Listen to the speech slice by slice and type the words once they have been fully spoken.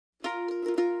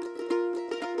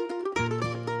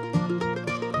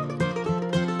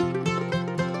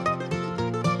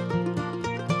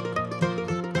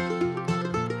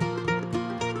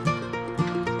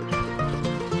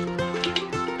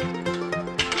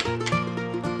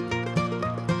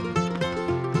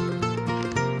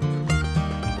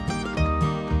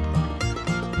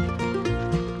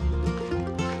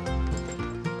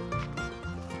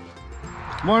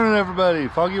morning everybody,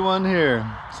 Foggy One here.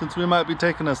 Since we might be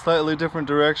taking a slightly different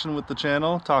direction with the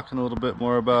channel, talking a little bit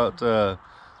more about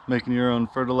making your own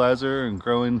fertilizer and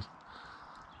growing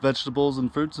vegetables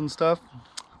and fruits and stuff,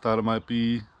 I thought it might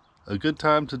be a good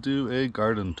time to do a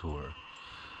garden tour.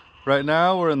 Right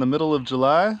now we're in the middle of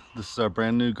July. This is our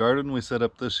brand new garden we set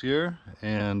up this year,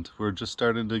 and we're just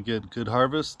starting to get good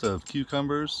harvest of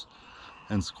cucumbers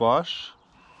and squash,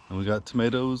 and we got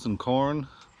tomatoes and corn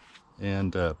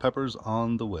and peppers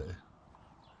on the way.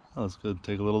 Oh, let's go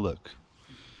take a little look.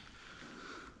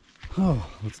 Oh,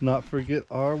 let's not forget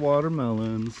our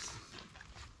watermelons.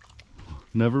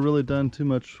 Never really done too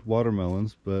much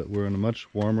watermelons, but we're in a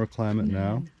much warmer climate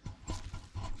now.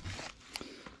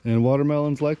 And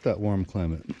watermelons like that warm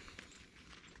climate.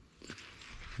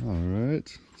 All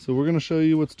right, so we're gonna show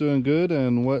you what's doing good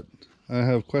and what I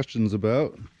have questions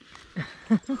about.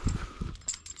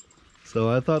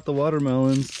 So I thought the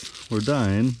watermelons were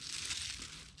dying,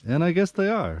 and I guess they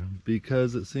are,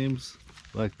 because it seems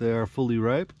like they are fully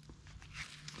ripe.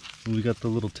 And we got the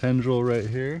little tendril right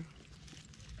here,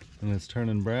 and it's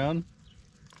turning brown,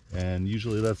 and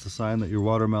usually that's a sign that your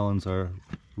watermelons are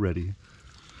ready.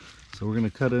 So we're going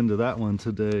to cut into that one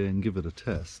today and give it a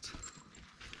test.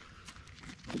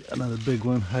 Another big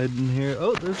one hiding here.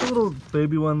 Oh, there's a little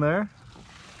baby one there.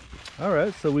 All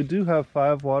right, so we do have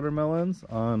 5 watermelons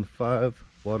on 5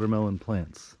 watermelon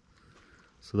plants.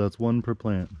 So that's 1 per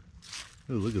plant.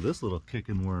 Ooh, look at this little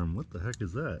kicking worm. What the heck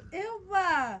is that? Ew.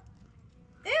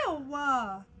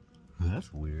 Ew.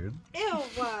 That's weird. Ew.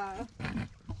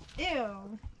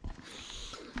 Ew.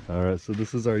 All right, so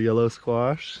this is our yellow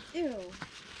squash. Ew.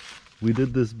 We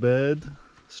did this bed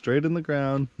straight in the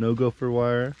ground, no gopher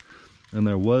wire. And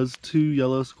there was 2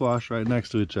 yellow squash right next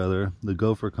to each other. The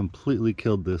gopher completely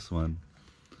killed this one.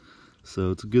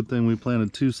 So it's a good thing we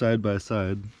planted 2 side by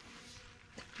side.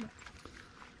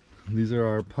 These are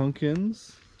our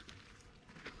pumpkins.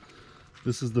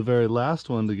 This is the very last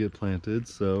one to get planted,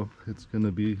 so it's going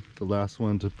to be the last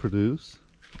one to produce.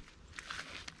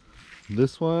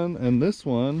 This one and this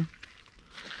one,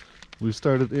 we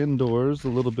started indoors a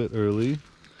little bit early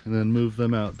and then moved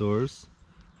them outdoors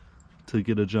to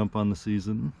get a jump on the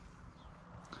season.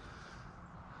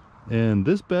 And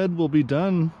this bed will be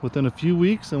done within a few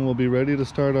weeks and we'll be ready to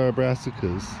start our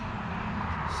brassicas.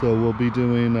 So we'll be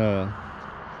doing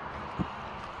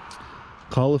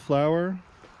cauliflower,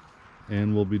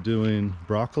 and we'll be doing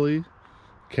broccoli,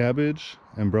 cabbage,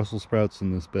 and Brussels sprouts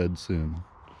in this bed soon.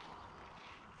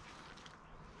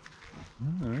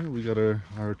 All right, we got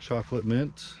our chocolate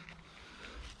mint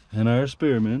and our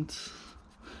spearmint.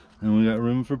 And we got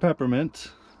room for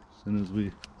peppermint as soon as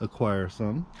we acquire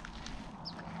some.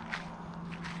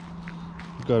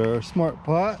 We've got our smart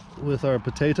pot with our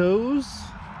potatoes.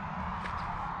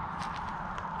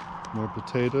 More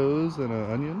potatoes and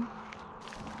an onion.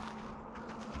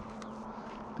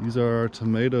 These are our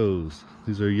tomatoes.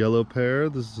 These are yellow pear.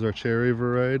 This is our cherry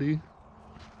variety.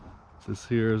 This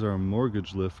here is our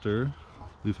mortgage lifter.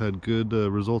 We've had good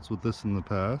results with this in the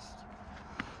past.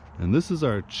 And this is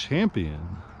our champion,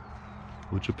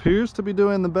 which appears to be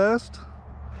doing the best.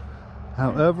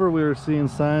 However, we're seeing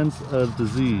signs of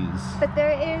disease. But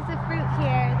there is a fruit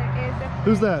here. There is a fruit.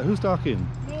 Who's that? Who's talking?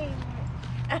 Me.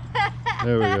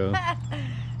 There we go.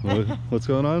 What's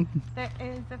going on? There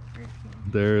is a fruit here.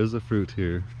 There is a fruit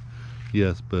here.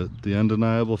 Yes, but the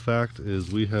undeniable fact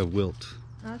is we have wilt.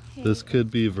 Okay. This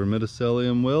could be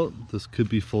vermicellium wilt. This could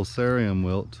be fusarium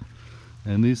wilt.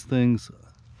 And these things,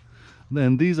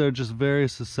 and these are just very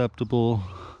susceptible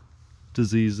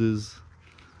diseases,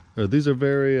 or these are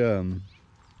very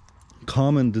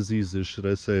common diseases, should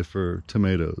I say, for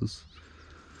tomatoes.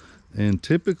 And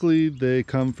typically they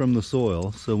come from the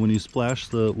soil, so when you splash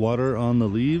the water on the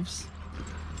leaves,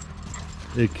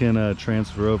 it can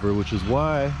transfer over, which is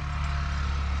why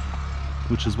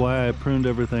I pruned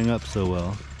everything up so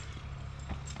well.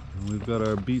 And we've got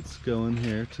our beets going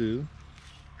here too.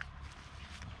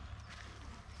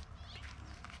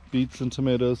 Beets and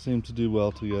tomatoes seem to do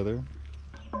well together.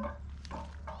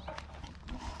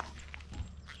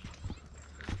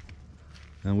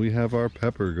 And we have our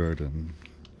pepper garden.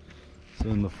 So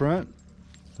in the front,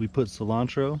 we put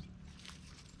cilantro.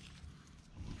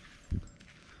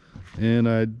 And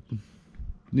I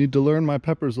need to learn my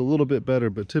peppers a little bit better,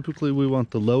 but typically we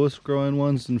want the lowest growing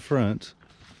ones in front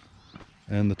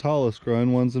and the tallest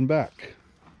growing ones in back.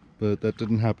 But that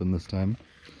didn't happen this time.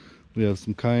 We have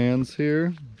some cayennes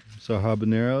here, so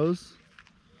habaneros.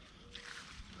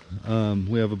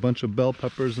 We have a bunch of bell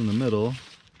peppers in the middle.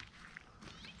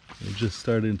 They're just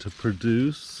starting to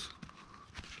produce.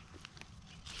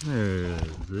 There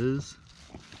it is.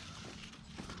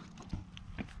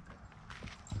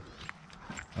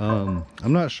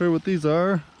 I'm not sure what these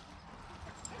are.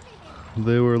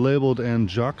 They were labeled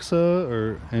Anjoxa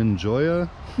or Enjoya,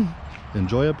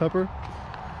 Enjoya pepper.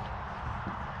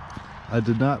 I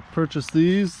did not purchase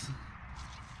these,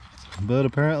 but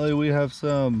apparently we have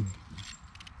some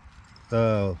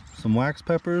wax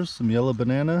peppers, some yellow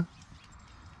banana,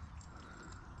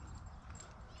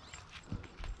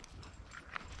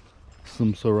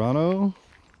 some serrano,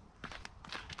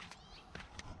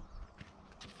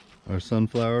 our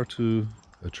sunflower to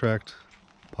attract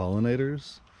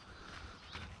pollinators.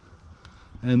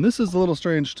 And this is a little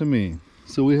strange to me.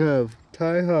 So we have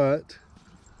Thai hot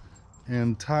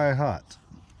and Thai hot.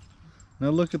 Now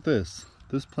look at this.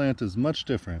 This plant is much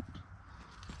different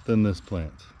than this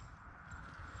plant.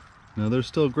 Now they're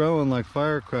still growing like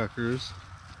firecrackers,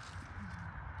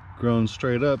 growing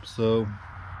straight up, so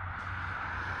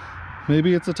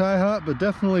maybe it's a Thai hot, but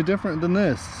definitely different than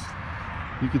this.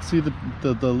 You can see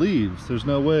the leaves. There's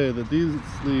no way that these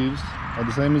leaves are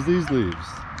the same as these leaves.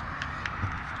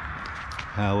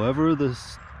 However, the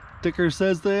sticker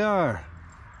says they are.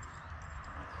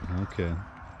 Okay.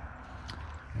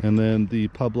 And then the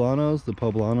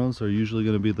poblanos are usually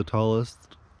going to be the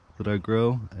tallest that I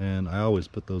grow, and I always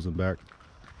put those in back.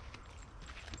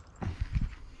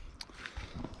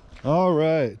 All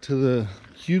right, to the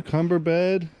cucumber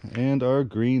bed and our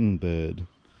green bed.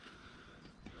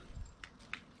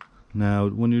 Now,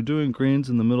 when you're doing greens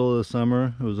in the middle of the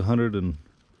summer, it was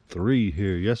 103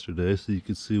 here yesterday, so you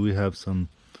can see we have some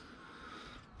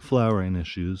flowering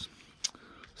issues.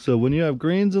 So when you have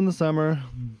greens in the summer,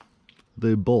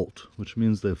 they bolt, which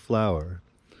means they flower.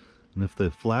 And if they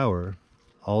flower,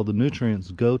 all the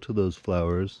nutrients go to those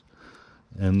flowers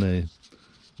and they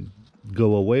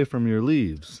go away from your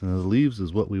leaves. Now, the leaves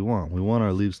is what we want. We want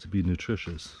our leaves to be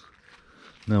nutritious.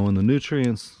 Now, when the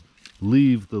nutrients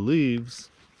leave the leaves,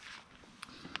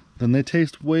 then they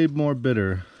taste way more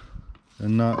bitter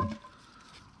and not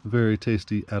very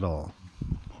tasty at all.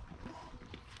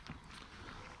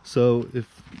 So if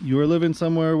you are living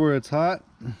somewhere where it's hot,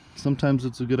 sometimes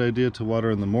it's a good idea to water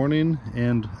in the morning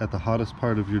and at the hottest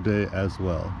part of your day as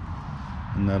well.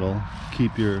 And that'll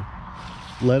keep your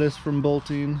lettuce from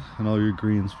bolting and all your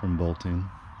greens from bolting.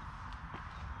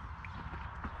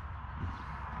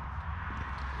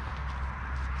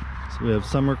 So we have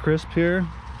Summer Crisp here.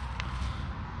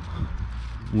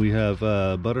 We have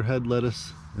butterhead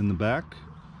lettuce in the back,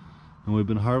 and we've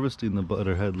been harvesting the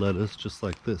butterhead lettuce just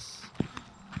like this.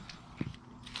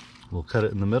 We'll cut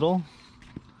it in the middle,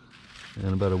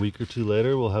 and about a week or two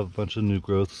later we'll have a bunch of new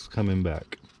growths coming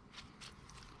back,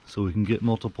 so we can get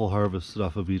multiple harvests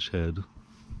off of each head.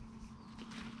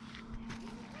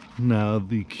 Now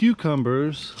the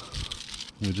cucumbers,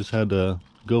 we just had to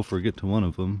get to one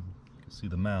of them. You can see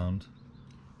the mound.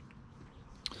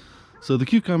 So the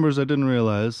cucumbers, I didn't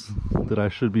realize that I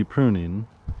should be pruning,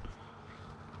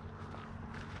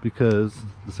 because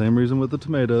the same reason with the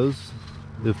tomatoes,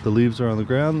 if the leaves are on the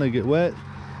ground, they get wet,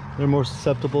 they're more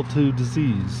susceptible to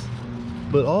disease.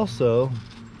 But also,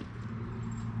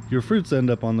 your fruits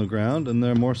end up on the ground and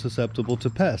they're more susceptible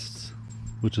to pests,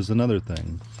 which is another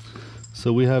thing.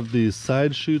 So we have these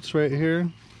side shoots right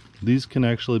here. These can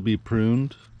actually be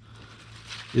pruned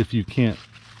if you can't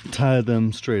tie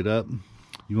them straight up.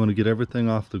 You want to get everything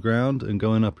off the ground and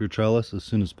going up your trellis as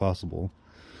soon as possible.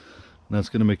 And that's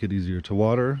going to make it easier to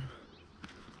water,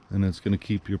 and it's going to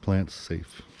keep your plants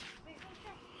safe.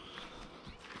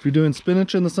 If you're doing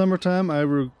spinach in the summertime, I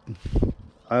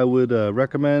would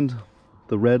recommend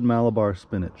the red Malabar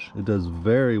spinach. It does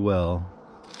very well,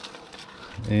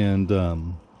 and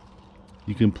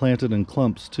you can plant it in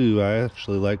clumps too. I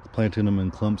actually like planting them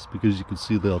in clumps because you can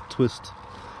see they'll twist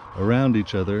around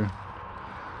each other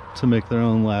to make their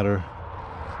own ladder,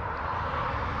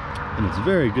 and it's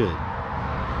very good.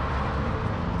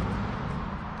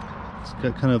 It's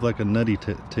got kind of like a nutty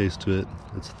taste to it.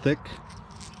 It's thick.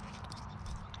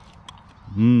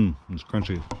 It's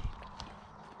crunchy.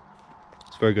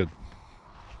 It's very good.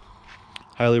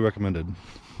 Highly recommended.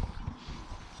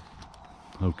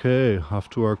 Okay, off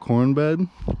to our corn bed.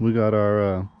 We got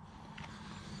our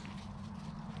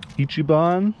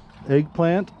Ichiban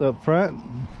eggplant up front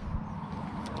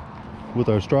with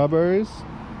our strawberries.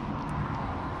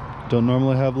 Don't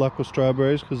normally have luck with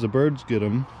strawberries because the birds get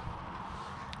them,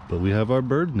 but we have our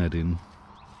bird netting,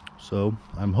 so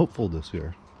I'm hopeful this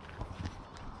year.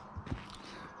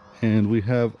 And we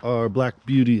have our Black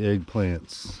Beauty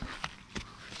eggplants.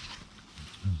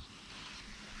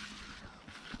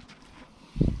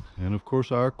 And of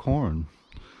course our corn.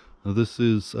 Now this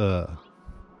is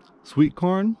sweet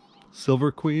corn.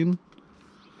 Silver Queen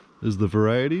is the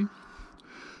variety.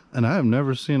 And I have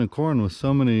never seen a corn with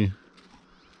so many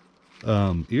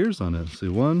ears on it. See,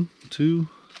 1, 2,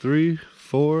 3,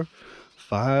 4,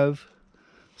 5,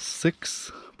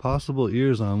 6 possible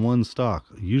ears on one stalk.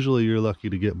 Usually you're lucky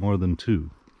to get more than 2.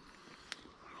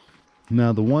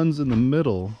 Now the ones in the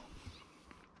middle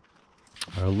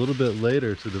are a little bit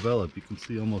later to develop. You can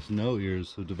see almost no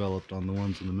ears have developed on the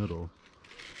ones in the middle.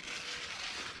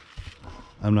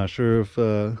 I'm not sure if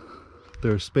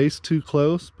they're spaced too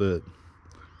close, but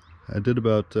I did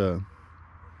about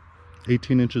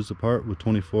 18 inches apart with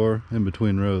 24 in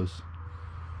between rows.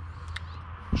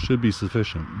 Should be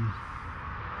sufficient.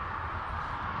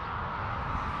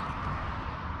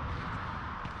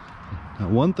 Now,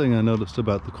 one thing I noticed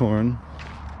about the corn,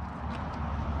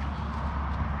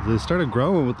 they started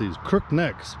growing with these crooked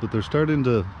necks, but they're starting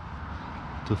to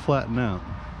flatten out.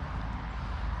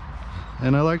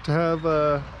 And I like to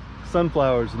have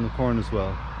sunflowers in the corn as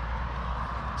well.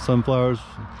 Sunflowers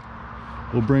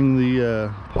will bring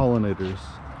the pollinators.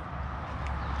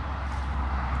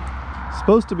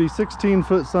 Supposed to be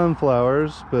 16-foot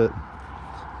sunflowers, but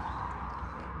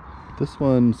this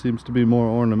one seems to be more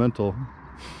ornamental.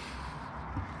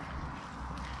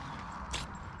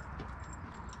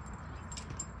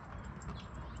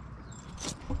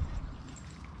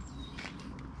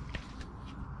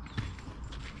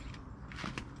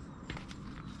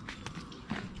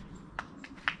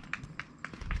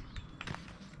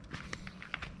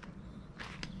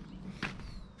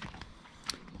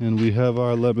 And we have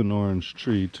our lemon orange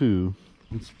tree too.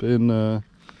 It's been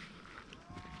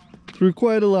through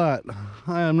quite a lot.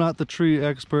 I am not the tree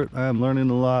expert. I am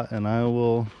learning a lot, and I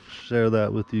will share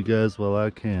that with you guys while I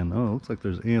can. Oh, it looks like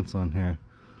there's ants on here.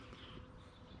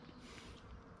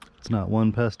 It's not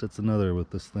one pest, it's another with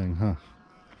this thing, huh?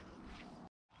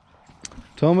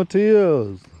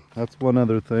 Tomatillos. That's one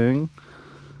other thing.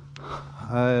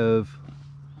 I have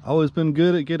always been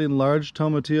good at getting large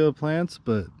tomatillo plants,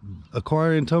 but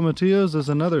acquiring tomatillos is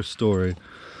another story.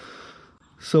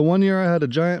 So one year I had a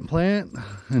giant plant,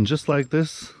 and just like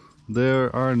this,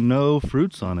 there are no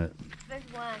fruits on it.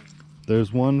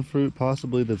 There's one fruit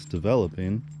possibly that's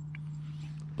developing,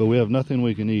 but we have nothing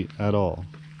we can eat at all.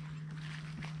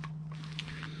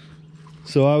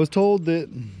 So I was told that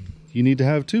you need to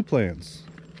have 2 plants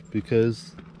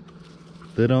because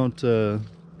they don't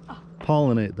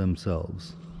pollinate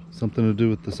themselves. Something to do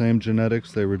with the same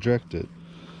genetics, they reject it.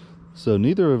 So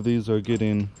neither of these are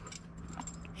getting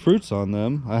fruits on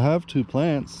them. I have 2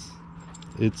 plants.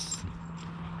 It's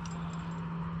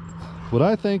what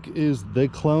I think is they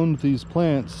cloned these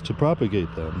plants to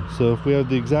propagate them. So if we have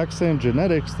the exact same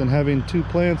genetics, then having 2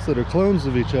 plants that are clones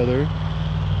of each other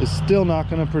is still not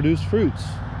going to produce fruits.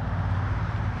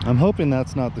 I'm hoping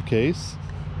that's not the case,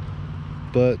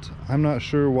 but I'm not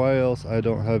sure why else I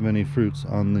don't have any fruits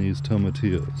on these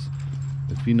tomatillos.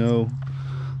 If you know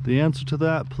the answer to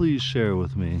that, please share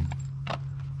with me.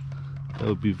 That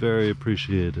would be very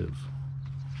appreciative.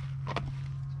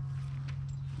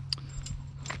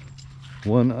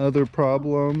 One other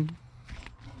problem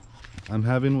I'm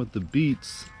having with the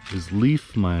beets is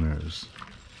leaf miners.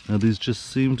 Now these just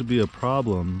seem to be a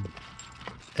problem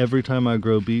every time I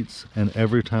grow beets and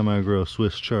every time I grow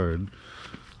Swiss chard,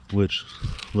 which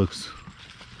looks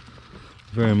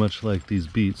very much like these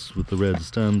beets with the red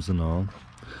stems and all.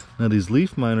 Now these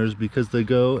leaf miners, because they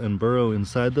go and burrow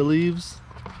inside the leaves,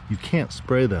 you can't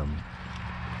spray them.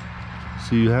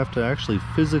 So you have to actually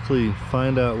physically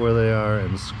find out where they are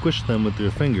and squish them with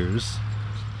your fingers.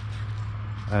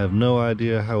 I have no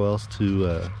idea how else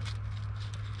to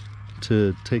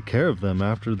take care of them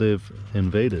after they've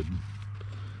invaded.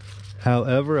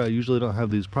 However, I usually don't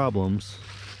have these problems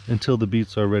until the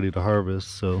beets are ready to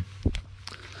harvest, so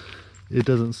it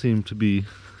doesn't seem to be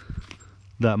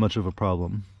that much of a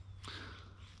problem.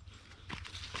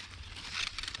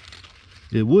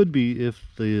 It would be if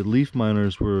the leaf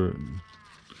miners were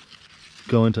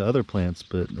going to other plants,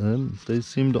 but they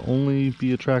seem to only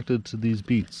be attracted to these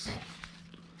beets.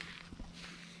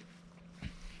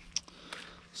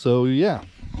 So yeah,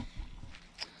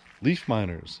 leaf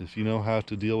miners. If you know how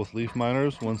to deal with leaf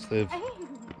miners once they've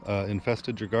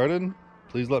infested your garden,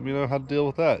 please let me know how to deal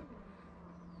with that.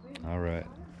 Alright,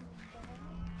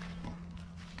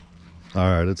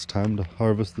 it's time to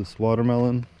harvest this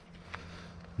watermelon.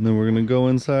 And then we're going to go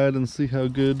inside and see how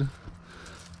good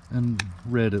and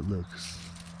red it looks.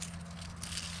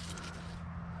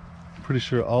 I'm pretty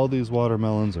sure all these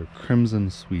watermelons are Crimson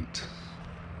Sweet,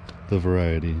 the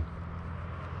variety.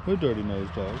 Hey, dirty nose,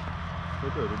 dog. Hey,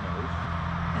 dirty nose.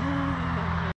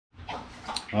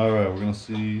 Alright, we're going to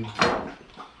see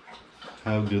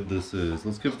how good this is.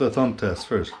 Let's give it the thumb test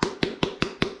first.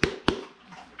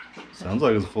 Sounds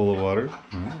like it's full of water.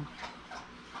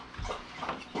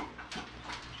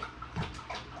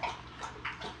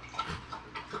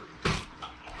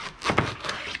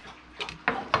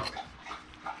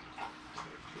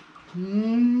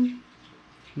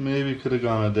 maybe could have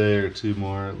gone a day or two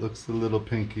more. It looks a little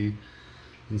pinky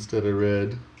instead of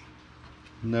red.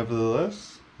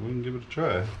 Nevertheless, we can give it a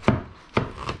try.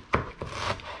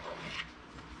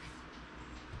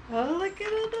 Oh, look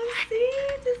at all those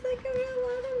seeds. It's like a real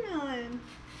watermelon.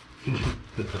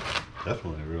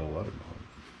 Definitely a real watermelon.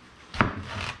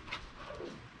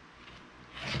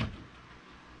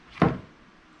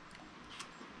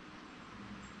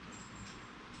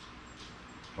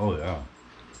 Oh yeah.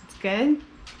 It's good.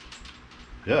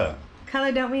 Yeah.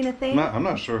 Color don't mean a thing. I'm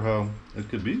not sure how it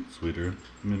could be sweeter.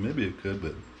 I mean, maybe it could,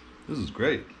 but this is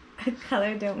great.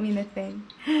 Color don't mean a thing.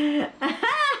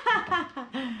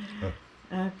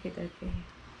 Okay.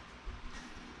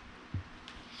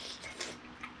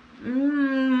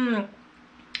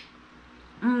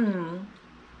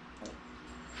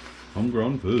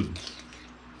 Homegrown food.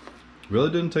 Really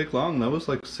didn't take long. That was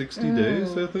like 60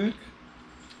 days, I think.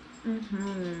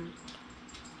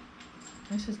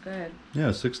 This is good.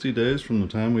 Yeah, 60 days from the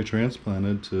time we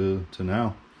transplanted to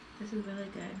now. This is really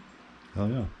good. Hell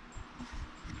yeah.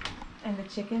 And the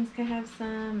chickens could have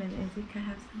some, and Izzy could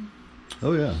have some.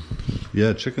 Oh yeah.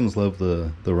 Yeah, chickens love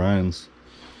the rinds.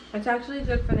 It's actually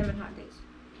good for them in hot days.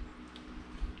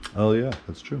 Oh yeah,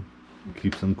 that's true.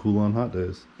 Keeps them cool on hot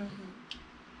days.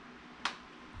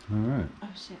 All right. Oh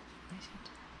shit.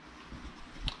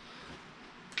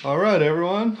 All right,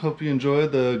 everyone. Hope you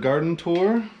enjoyed the garden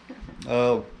tour.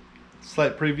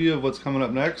 Slight preview of what's coming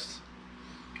up next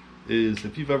is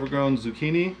if you've ever grown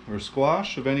zucchini or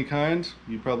squash of any kind,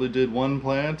 you probably did one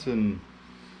plant and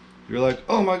you're like,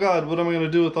 oh my god, what am I going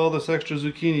to do with all this extra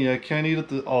zucchini? I can't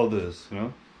eat all this, you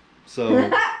know?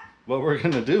 So what we're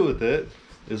going to do with it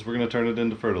is we're going to turn it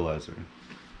into fertilizer.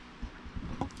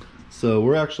 So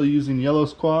we're actually using yellow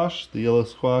squash. The yellow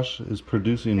squash is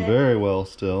producing very well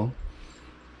still.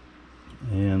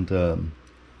 And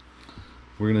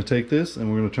we're going to take this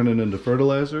and we're going to turn it into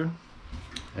fertilizer.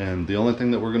 And the only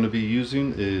thing that we're going to be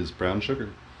using is brown sugar.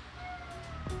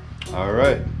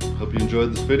 Alright, hope you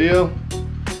enjoyed this video.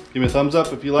 Give me a thumbs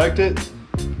up if you liked it.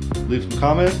 Leave some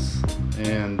comments.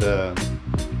 And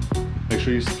make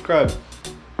sure you subscribe.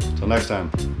 Until next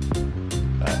time.